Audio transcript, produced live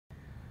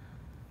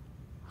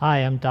Hi,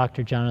 I'm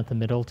Dr. Jonathan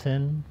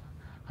Middleton.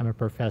 I'm a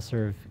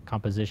professor of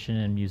composition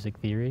and music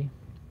theory.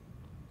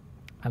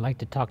 I'd like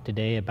to talk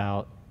today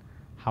about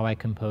how I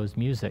compose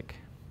music.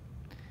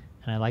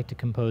 And I like to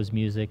compose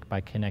music by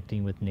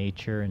connecting with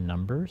nature and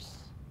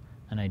numbers.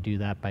 And I do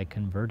that by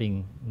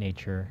converting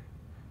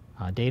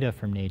data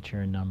from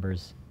nature and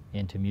numbers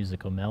into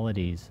musical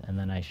melodies, and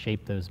then I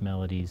shape those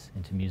melodies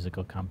into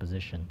musical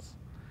compositions.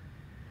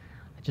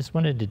 I just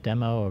wanted to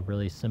demo a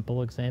really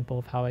simple example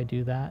of how I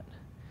do that.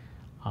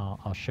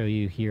 I'll show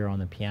you here on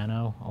the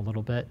piano a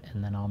little bit,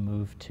 and then I'll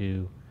move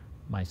to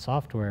my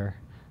software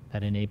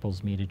that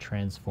enables me to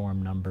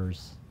transform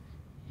numbers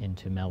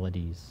into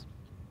melodies.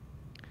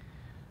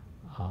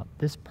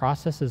 This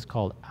process is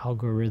called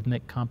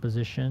algorithmic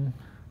composition.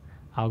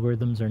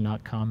 Algorithms are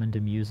not common to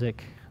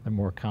music. They're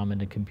more common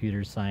to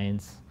computer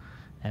science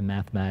and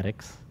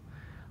mathematics.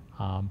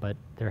 But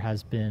there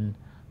has been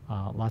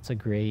lots of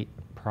great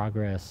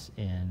progress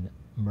in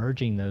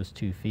merging those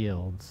two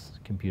fields,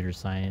 computer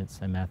science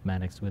and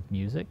mathematics, with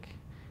music,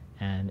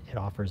 and it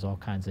offers all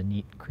kinds of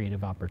neat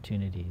creative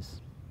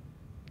opportunities.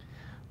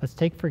 Let's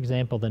take, for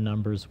example, the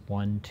numbers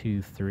 1,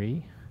 2,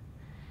 3,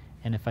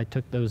 and if I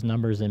took those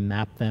numbers and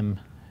mapped them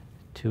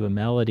to a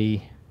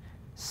melody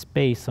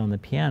space on the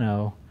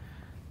piano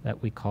that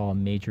we call a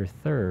major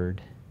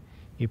third,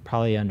 you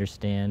probably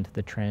understand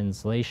the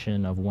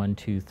translation of 1,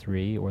 2,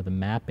 3, or the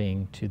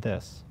mapping to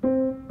this.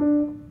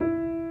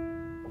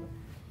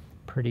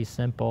 Pretty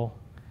simple.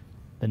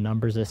 The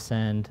numbers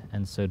ascend,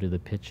 and so do the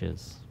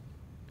pitches.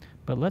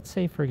 But let's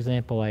say, for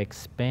example, I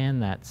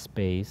expand that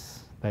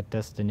space, that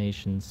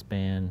destination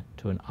span,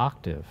 to an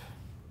octave.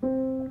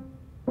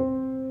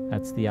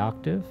 That's the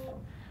octave.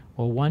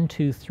 Well, 1,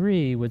 2,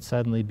 3 would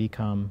suddenly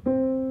become,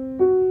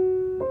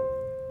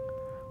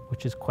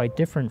 which is quite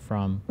different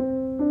from.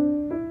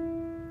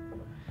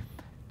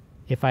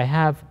 If I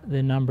have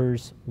the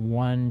numbers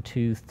 1,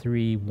 2,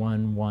 3,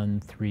 1,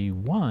 1, 3,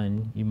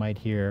 1, you might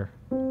hear.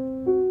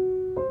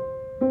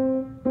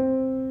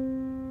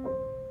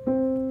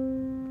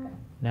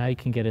 Now you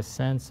can get a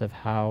sense of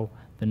how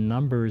the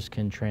numbers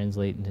can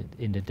translate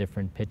into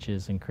different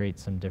pitches and create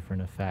some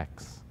different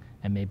effects,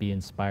 and maybe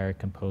inspire a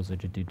composer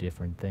to do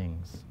different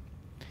things.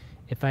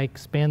 If I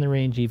expand the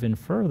range even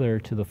further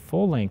to the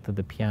full length of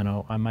the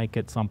piano, I might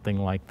get something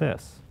like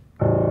this,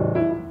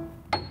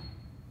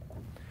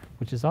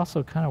 which is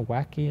also kind of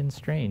wacky and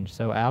strange.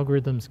 So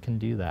algorithms can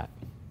do that.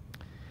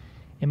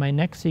 In my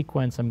next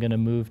sequence, I'm going to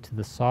move to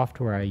the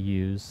software I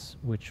use,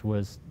 which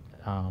was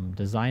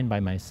designed by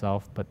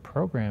myself but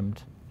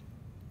programmed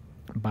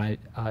by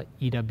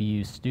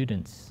EWU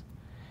students.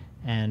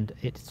 And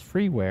it's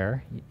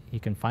freeware. You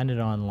can find it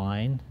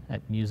online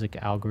at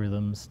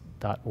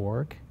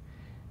musicalgorithms.org.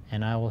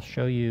 And I will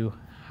show you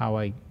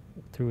how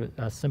through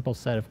a simple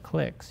set of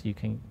clicks, you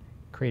can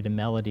create a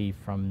melody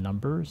from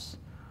numbers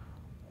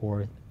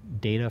or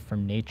data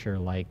from nature,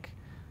 like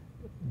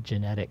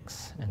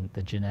genetics and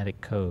the genetic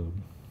code.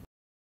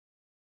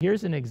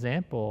 Here's an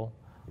example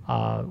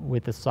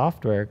with the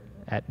software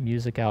at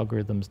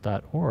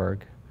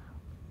musicalgorithms.org,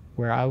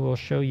 where I will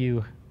show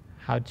you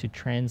how to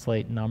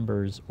translate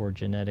numbers or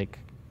genetic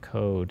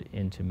code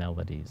into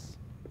melodies.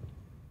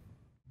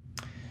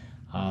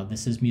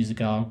 This is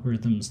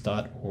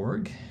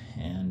musicalgorithms.org,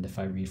 and if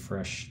I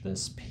refresh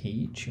this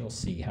page, you'll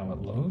see how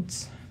it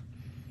loads.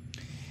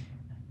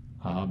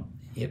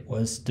 It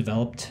was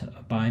developed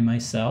by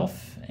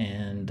myself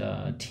and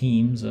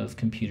teams of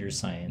computer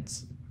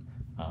science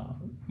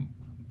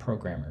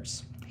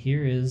programmers.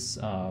 Here is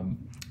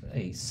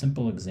a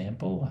simple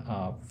example.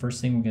 First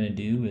thing we're going to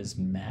do is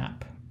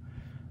map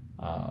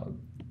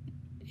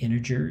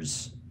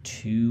integers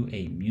to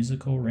a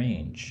musical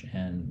range.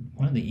 And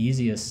one of the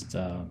easiest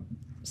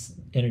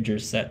integer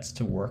sets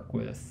to work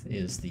with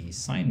is the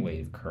sine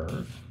wave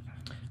curve.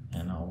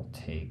 And I'll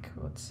take,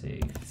 let's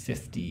say,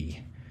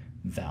 50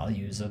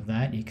 values of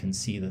that. You can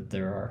see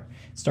that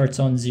starts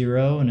on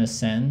 0 and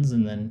ascends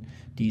and then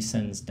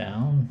descends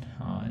down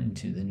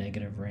into the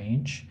negative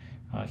range.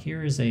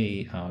 Here is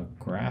a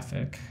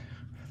graphic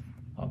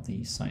of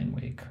the sine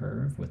wave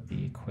curve with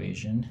the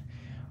equation.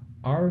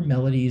 Our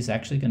melody is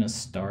actually going to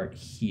start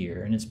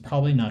here, and it's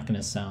probably not going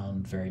to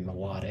sound very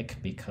melodic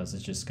because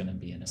it's just going to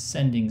be an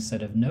ascending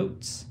set of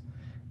notes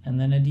and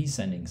then a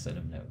descending set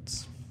of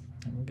notes.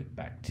 And we'll get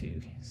back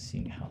to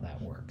seeing how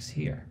that works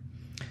here.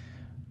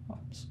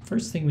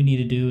 First thing we need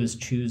to do is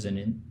choose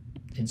an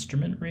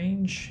instrument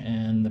range,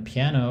 and the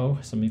piano,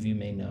 some of you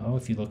may know,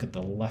 if you look at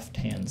the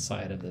left-hand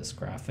side of this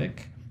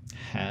graphic,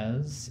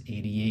 has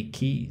 88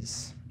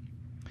 keys.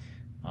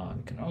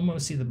 You can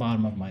almost see the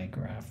bottom of my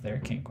graph there.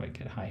 Can't quite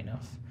get high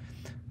enough.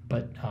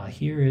 But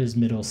here is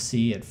middle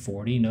C at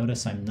 40.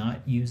 Notice I'm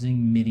not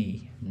using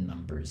MIDI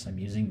numbers. I'm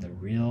using the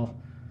real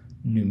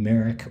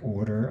numeric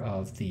order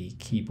of the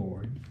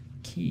keyboard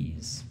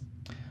keys.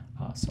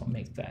 So I'll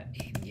make that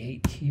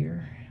 88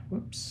 here.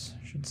 Whoops,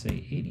 I should say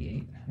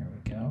 88. There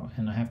we go.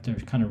 And I have to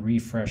kind of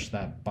refresh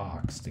that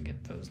box to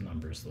get those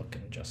numbers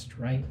looking just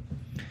right.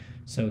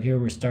 So here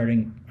we're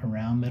starting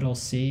around middle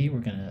C. We're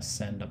going to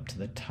ascend up to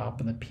the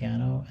top of the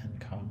piano and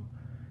come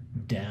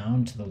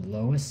down to the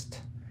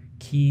lowest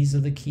keys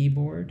of the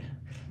keyboard,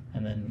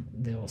 and then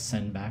they'll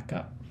send back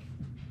up.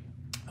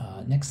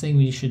 Next thing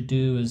we should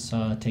do is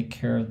take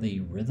care of the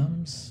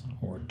rhythms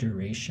or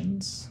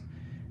durations.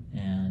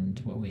 And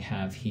what we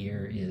have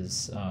here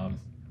is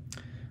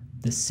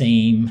the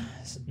same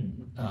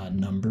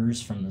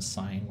numbers from the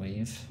sine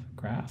wave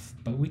graph,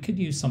 but we could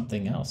use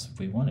something else if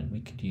we wanted.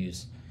 We could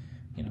use,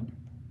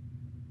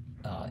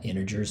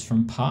 integers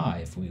from pi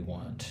if we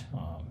want.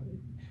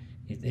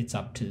 It's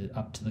up to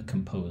the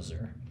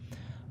composer.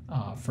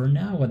 For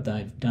now, what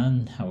I've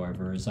done,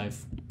 however, is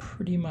I've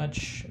pretty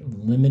much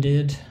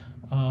limited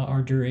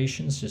our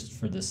durations just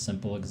for this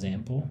simple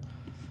example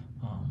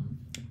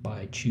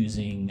by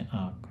choosing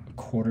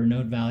quarter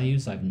note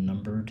values. I've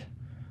numbered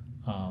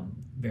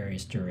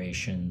various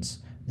durations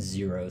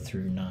 0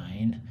 through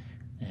 9,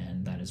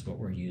 and that is what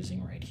we're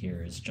using right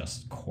here, is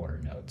just quarter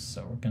notes.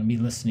 So we're going to be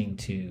listening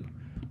to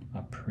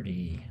a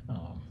pretty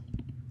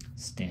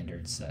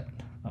standard set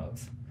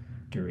of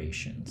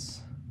durations.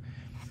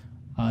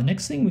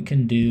 Next thing we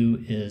can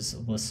do is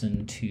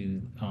listen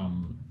to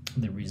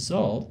the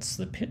results,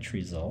 the pitch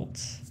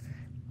results,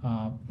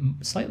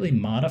 slightly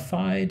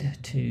modified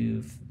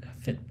to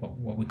fit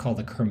what we call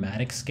the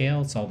chromatic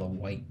scale. It's all the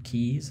white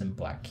keys and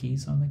black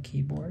keys on the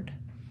keyboard.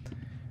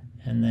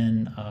 And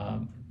then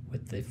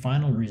with the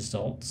final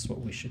results,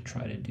 what we should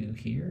try to do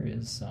here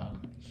is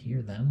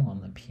hear them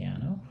on the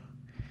piano.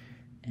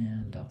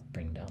 And I'll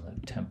bring down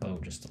the tempo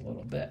just a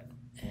little bit.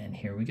 And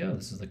here we go.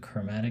 This is the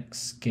chromatic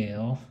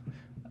scale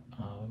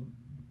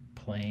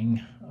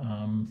playing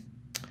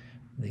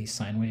the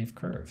sine wave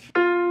curve.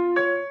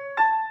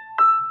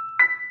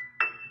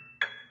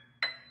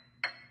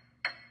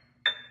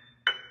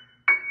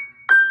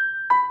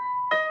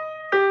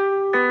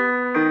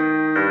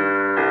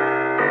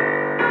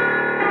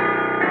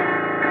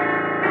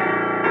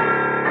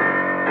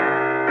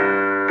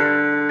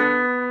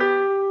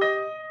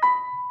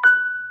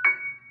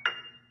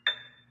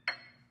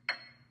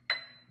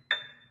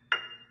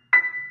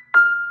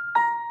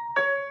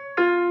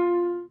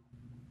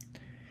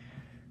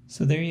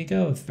 So there you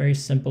go, a very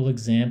simple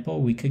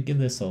example. We could give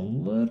this a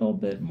little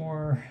bit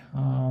more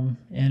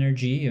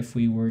energy if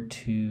we were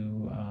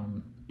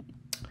to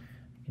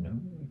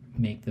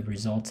make the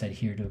results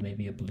adhere to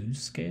maybe a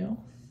blues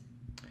scale.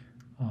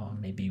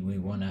 Maybe we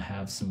want to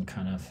have some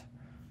kind of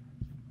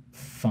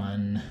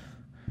fun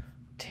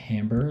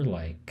timbre,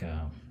 like,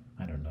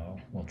 I don't know,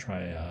 we'll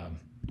try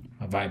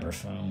a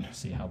vibraphone,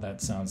 see how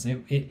that sounds.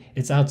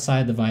 It's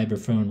outside the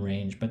vibraphone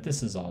range, but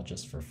this is all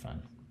just for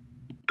fun.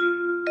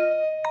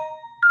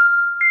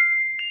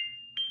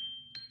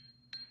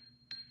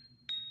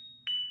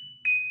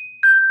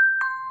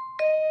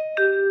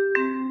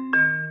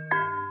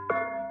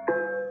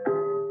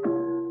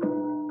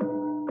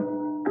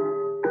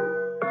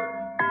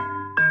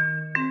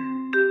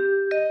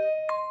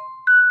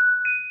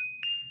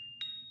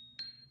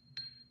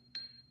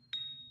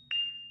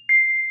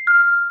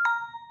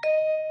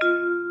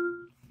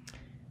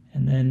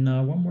 And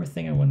then one more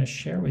thing I want to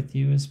share with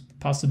you is the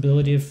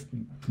possibility of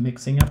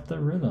mixing up the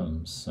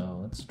rhythms. So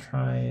let's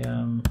try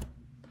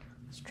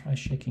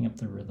shaking up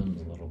the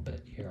rhythms a little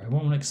bit here. I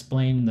won't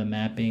explain the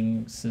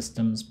mapping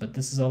systems, but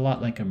this is a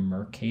lot like a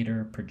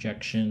Mercator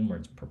projection where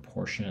it's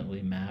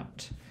proportionately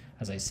mapped.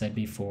 As I said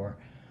before,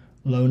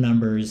 low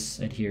numbers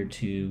adhere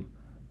to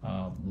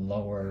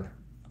lower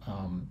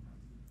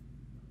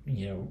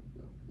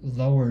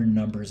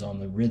numbers on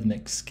the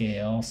rhythmic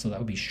scale, so that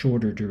would be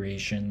shorter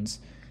durations,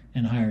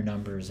 and higher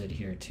numbers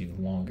adhere to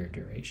longer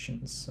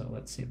durations. So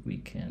let's see if we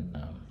can,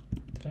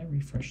 did I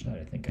refresh that?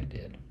 I think I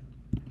did.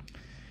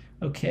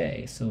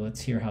 Okay, so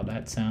let's hear how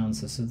that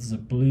sounds. This is a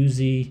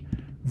bluesy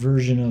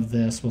version of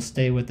this. We'll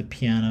stay with the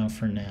piano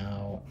for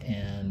now,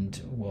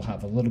 and we'll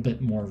have a little bit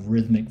more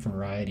rhythmic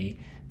variety.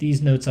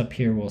 These notes up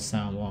here will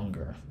sound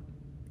longer.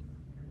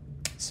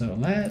 So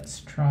let's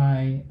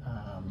try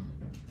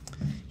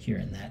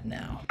hearing that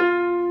now.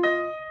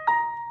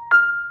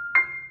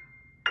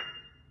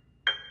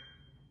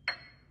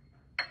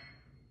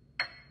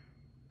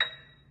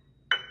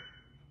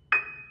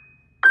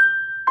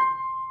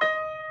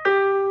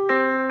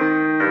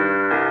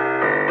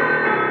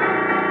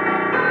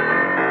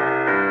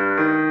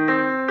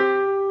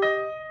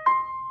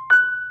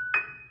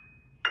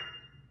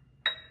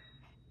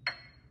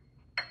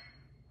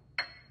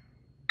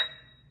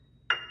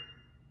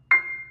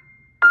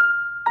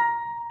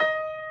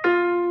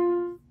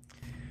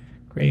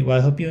 Great, well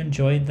I hope you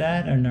enjoyed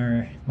that.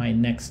 In my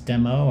next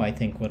demo, I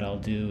think what I'll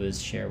do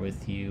is share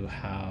with you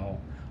how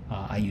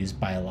I use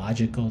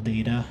biological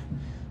data,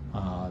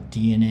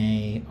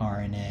 DNA,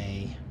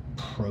 RNA,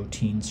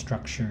 protein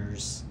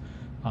structures.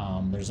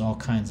 There's all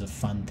kinds of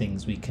fun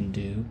things we can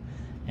do,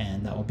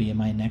 and that will be in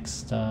my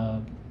next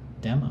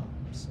demo.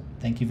 So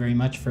thank you very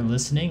much for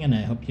listening, and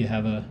I hope you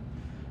have a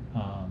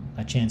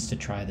chance to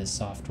try this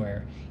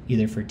software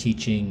either for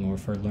teaching or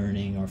for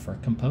learning or for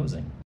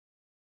composing.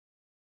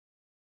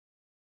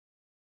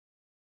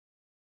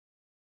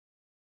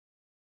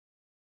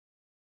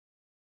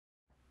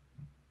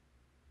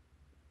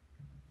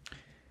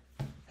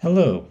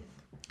 Hello.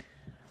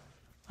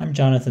 I'm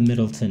Jonathan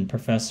Middleton,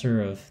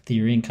 Professor of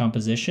Theory and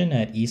Composition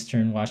at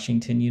Eastern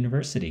Washington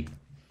University.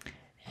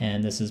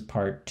 And this is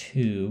part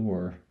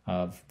 2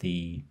 of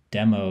the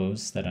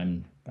demos that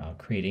I'm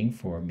creating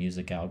for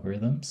music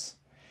algorithms.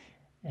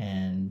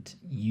 And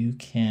you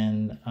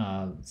can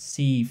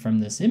see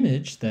from this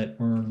image that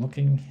we're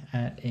looking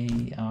at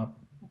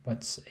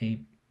what's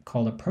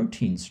called a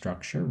protein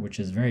structure, which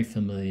is very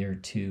familiar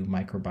to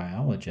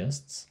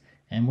microbiologists.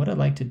 And what I'd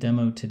like to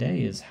demo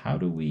today is how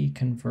do we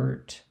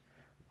convert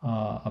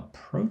a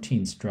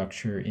protein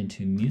structure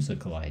into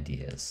musical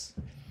ideas.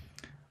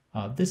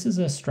 This is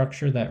a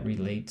structure that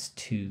relates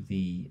to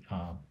the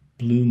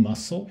blue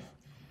mussel.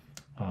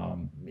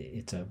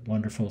 It's a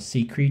wonderful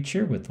sea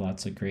creature with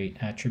lots of great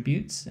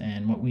attributes,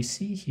 and what we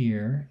see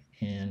here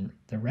in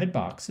the red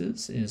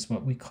boxes is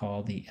what we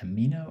call the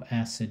amino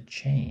acid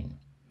chain.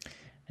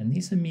 And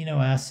these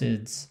amino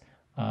acids,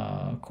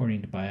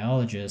 according to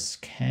biologists,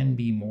 can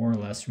be more or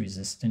less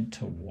resistant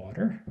to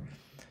water.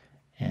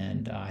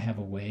 And I have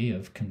a way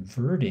of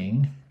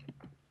converting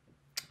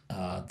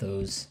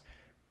those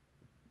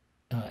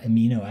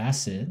amino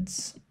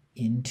acids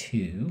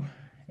into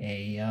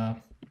a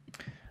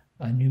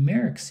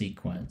numeric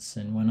sequence.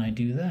 And when I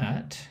do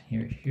that,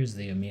 here's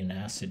the amino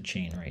acid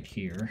chain right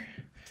here.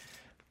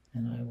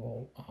 And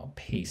I'll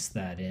paste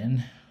that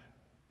in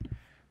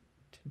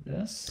to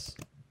this.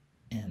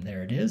 And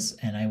there it is.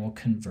 And I will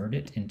convert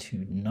it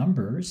into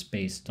numbers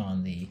based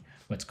on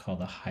what's called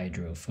the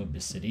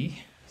hydrophobicity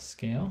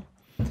scale.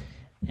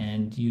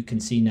 And you can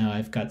see now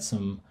I've got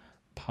some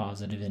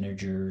positive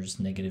integers,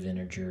 negative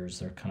integers.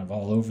 They're kind of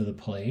all over the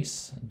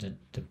place,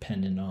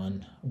 dependent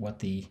on what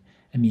the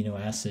amino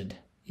acid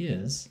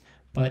is.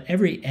 But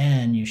every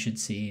n you should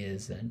see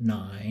is a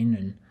 9,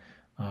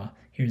 and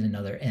here's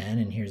another n,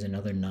 and here's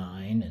another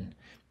 9,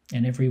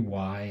 and every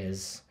y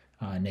is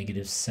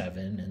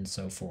 -7, and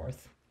so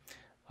forth.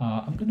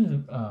 I'm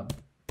going to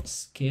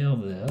scale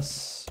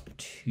this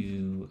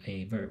to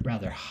a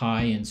rather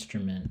high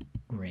instrument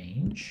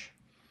range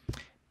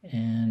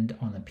and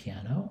on the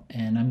piano,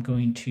 and I'm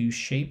going to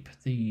shape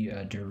the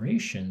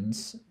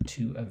durations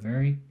to a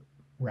very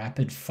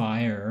rapid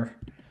fire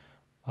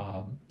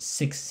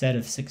set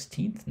of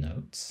 16th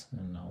notes.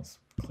 And I'll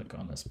click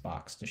on this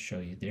box to show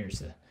you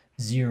there's a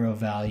 0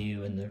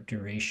 value, and the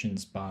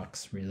durations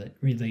box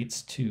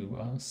relates to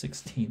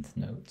 16th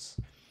notes.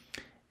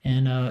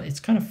 And it's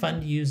kind of fun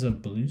to use a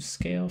blues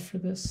scale for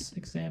this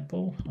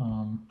example.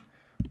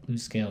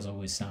 Blues scales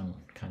always sound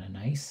kind of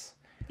nice.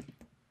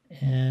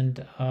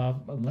 And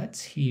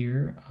let's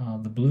hear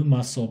the blue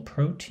mussel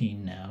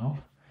protein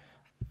now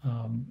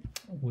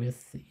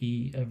with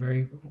a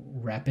very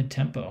rapid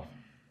tempo.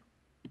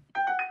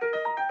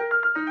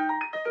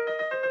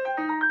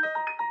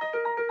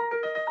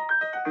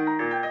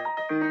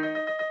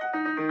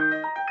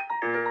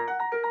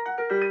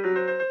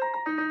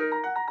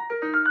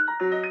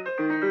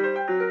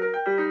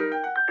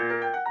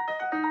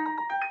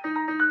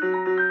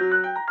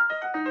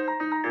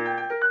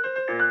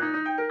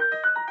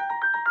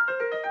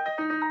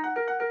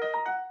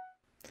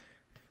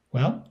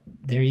 Well,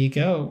 there you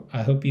go.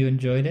 I hope you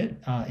enjoyed it.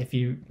 If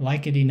you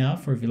like it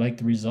enough, or if you like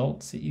the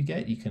results that you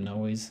get, you can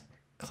always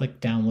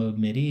click download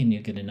MIDI, and you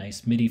get a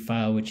nice MIDI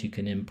file which you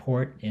can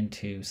import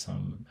into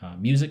some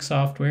music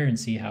software and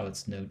see how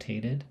it's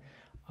notated.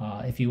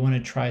 If you want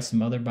to try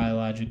some other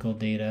biological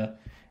data,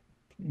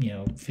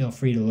 feel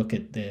free to look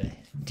at the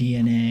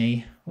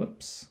DNA.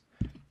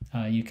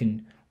 You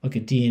can look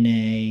at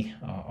DNA,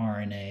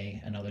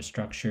 RNA, and other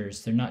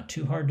structures. They're not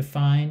too hard to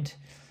find.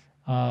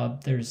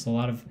 There's a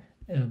lot of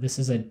this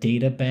is a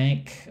data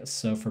bank,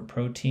 so for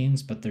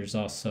proteins, but there's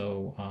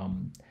also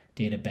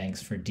data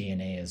banks for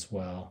DNA as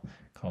well,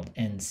 called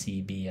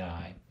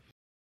NCBI.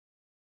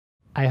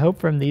 I hope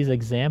from these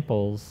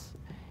examples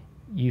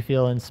you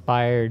feel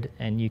inspired,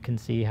 and you can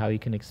see how you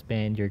can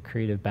expand your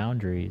creative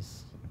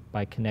boundaries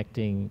by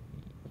connecting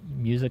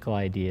musical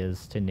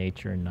ideas to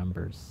nature and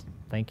numbers.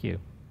 Thank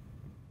you.